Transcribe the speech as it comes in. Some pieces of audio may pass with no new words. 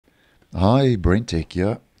Hi, BrenTech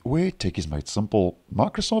here, where tech is made simple.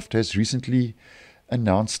 Microsoft has recently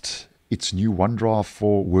announced its new OneDrive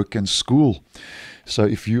for work and school. So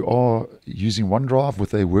if you are using OneDrive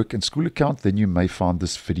with a work and school account, then you may find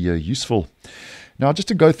this video useful. Now, just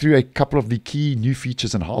to go through a couple of the key new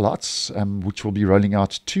features and highlights, which will be rolling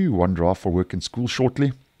out to OneDrive for work and school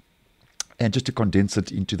shortly, and just to condense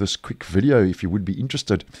it into this quick video if you would be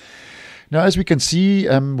interested. Now, as we can see,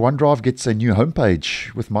 OneDrive gets a new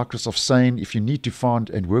homepage with Microsoft saying if you need to find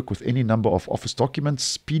and work with any number of Office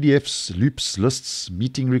documents, PDFs, loops, lists,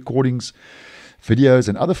 meeting recordings, videos,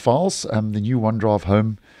 and other files, the new OneDrive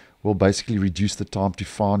Home will basically reduce the time to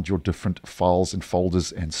find your different files and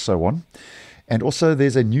folders and so on. And also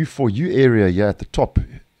there's a new For You area here at the top,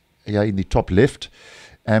 here in the top left,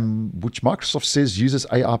 which Microsoft says uses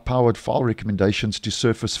AI-powered file recommendations to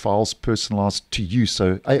surface files personalized to you.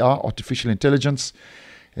 So AI, artificial intelligence,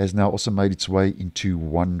 has now also made its way into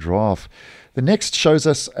OneDrive. The next shows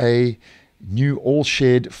us a new all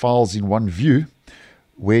shared files in one view,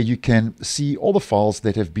 where you can see all the files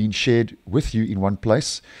that have been shared with you in one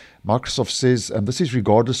place. Microsoft says this is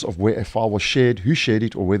regardless of where a file was shared, who shared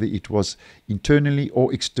it, or whether it was internally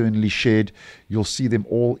or externally shared. You'll see them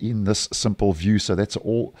all in this simple view. So that's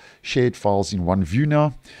all shared files in one view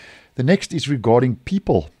now. The next is regarding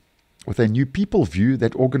people, with a new people view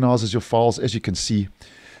that organizes your files, as you can see,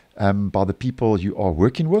 by the people you are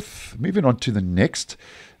working with. Moving on to the next.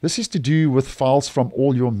 This is to do with files from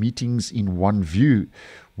all your meetings in one view,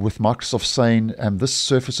 with Microsoft saying this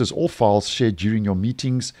surfaces all files shared during your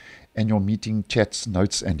meetings and your meeting chats,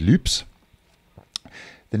 notes, and loops.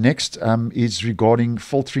 The next is regarding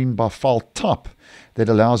filtering by file type that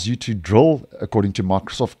allows you to drill, according to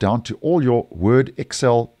Microsoft, down to all your Word,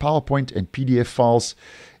 Excel, PowerPoint, and PDF files.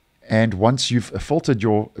 And once you've filtered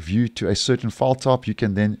your view to a certain file type, you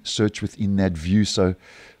can then search within that view. So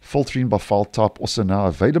filtering by file type also now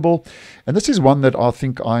available. And this is one that I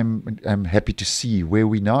think I'm happy to see, where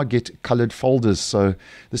we now get colored folders. So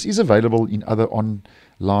this is available in other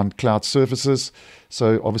online cloud services.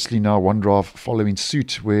 So obviously now OneDrive following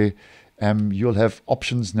suit, where you'll have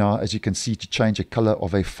options now, as you can see, to change a color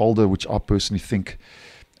of a folder, which I personally think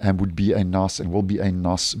would be a nice and will be a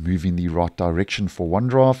nice move in the right direction for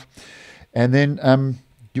OneDrive. And then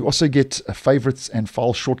you also get favorites and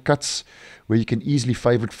file shortcuts, where you can easily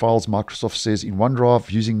favorite files, Microsoft says, in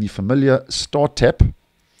OneDrive using the familiar Start tap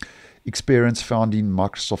experience found in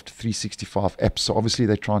Microsoft 365 apps. So obviously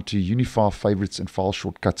they're trying to unify favorites and file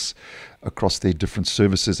shortcuts across their different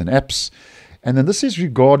services and apps. And then this is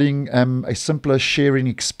regarding a simpler sharing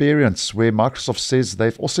experience, where Microsoft says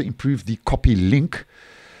they've also improved the copy link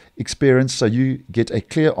experience, so you get a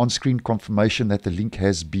clear on-screen confirmation that the link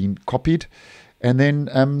has been copied. And then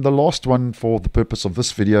the last one for the purpose of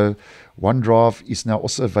this video, OneDrive is now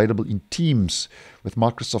also available in Teams, with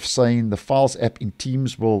Microsoft saying the Files app in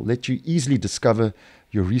Teams will let you easily discover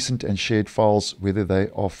your recent and shared files, whether they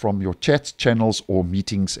are from your chats, channels, or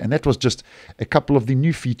meetings. And that was just a couple of the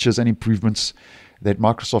new features and improvements that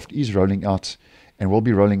Microsoft is rolling out and will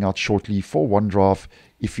be rolling out shortly for OneDrive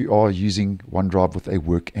if you are using OneDrive with a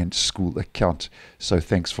work and school account. So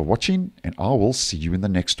thanks for watching, and I will see you in the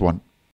next one.